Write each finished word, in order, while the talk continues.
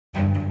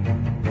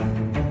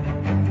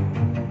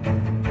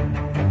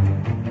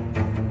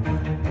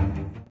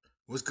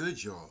What's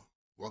good, y'all?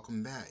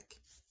 Welcome back.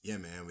 Yeah,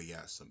 man, we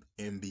got some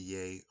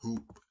NBA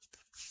hoop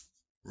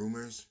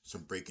rumors,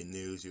 some breaking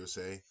news, you'll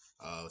say.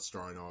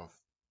 Starting off,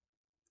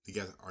 if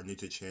you guys are new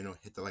to the channel,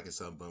 hit the like and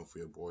sub button for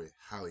your boy.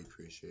 Highly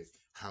appreciate,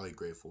 highly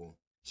grateful.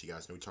 So you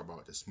guys know we talk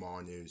about the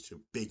small news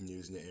to big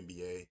news in the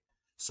NBA.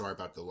 Sorry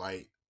about the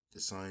light, the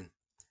sun.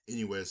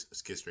 Anyways,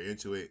 let's get straight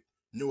into it.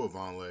 Noah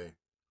Vonleh,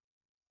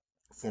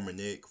 former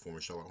Knick, former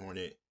Charlotte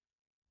Hornet,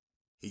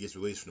 he gets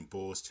released from the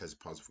Bulls,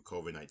 tested positive for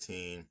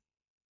COVID-19.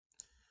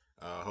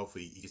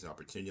 Hopefully he gets an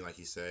opportunity, like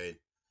he said.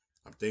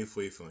 I'm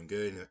thankfully feeling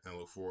good, and I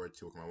look forward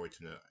to working my way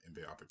to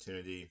the NBA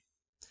opportunity.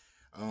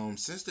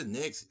 Since the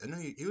Knicks, I know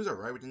he was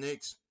alright with the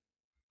Knicks,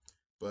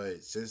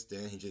 but since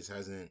then he just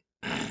hasn't.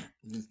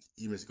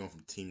 Even going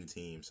from team to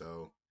team,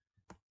 so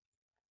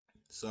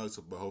sucks.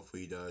 But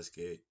hopefully he does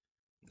get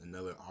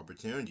another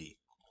opportunity.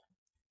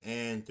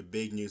 And the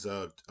big news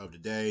of the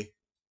day: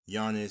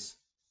 Giannis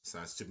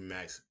signed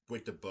Supermax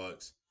with the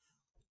Bucks,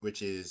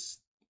 which is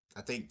I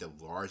think the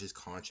largest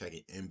contract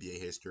in NBA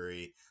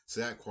history.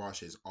 So that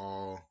quashes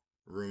all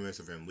rumors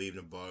of him leaving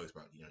the Bucks,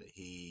 about the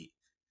Heat,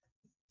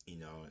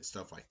 and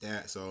stuff like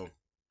that. So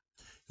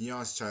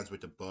Giannis signs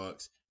with the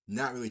Bucks.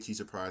 Not really too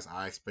surprised.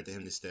 I expected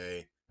him to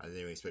stay. I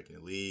didn't even expect him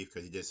to leave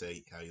because he did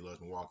say how he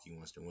loves Milwaukee, he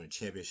wants to win a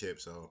championship.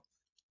 So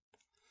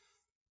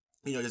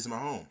this is my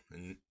home,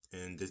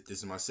 and this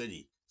is my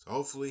city. So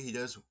hopefully he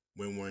does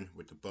win one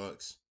with the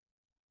Bucks.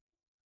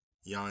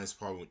 Giannis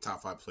probably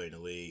top 5 player in the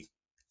league.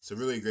 So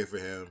really great for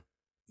him.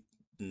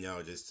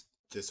 Just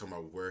talking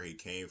about where he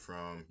came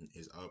from,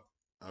 his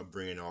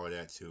upbringing, all of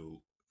that,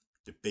 to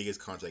the biggest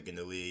contract in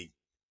the league.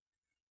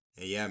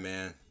 And yeah,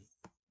 man,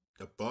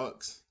 the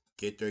Bucks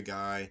get their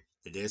guy.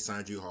 They did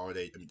sign Drew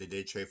Holiday. They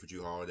did trade for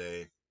Drew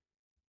Holiday.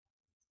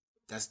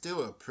 That's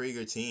still a pretty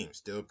good team.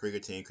 Still a pretty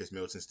good team. Chris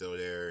Middleton's still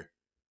there.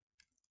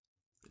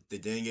 They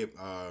didn't get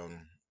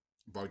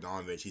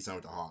Bogdanovich. He signed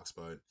with the Hawks,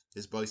 but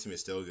this Bucks team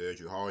is still good.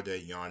 Drew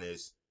Holiday,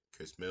 Giannis,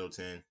 Chris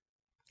Middleton.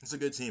 It's a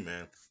good team,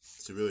 man.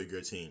 It's a really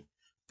good team.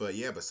 But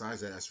yeah,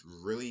 besides that, that's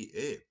really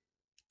it.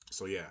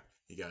 So yeah,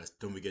 you guys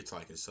don't forget to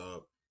like and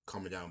sub,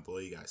 comment down below.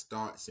 You guys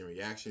thoughts and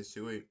reactions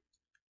to it.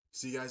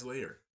 See you guys later.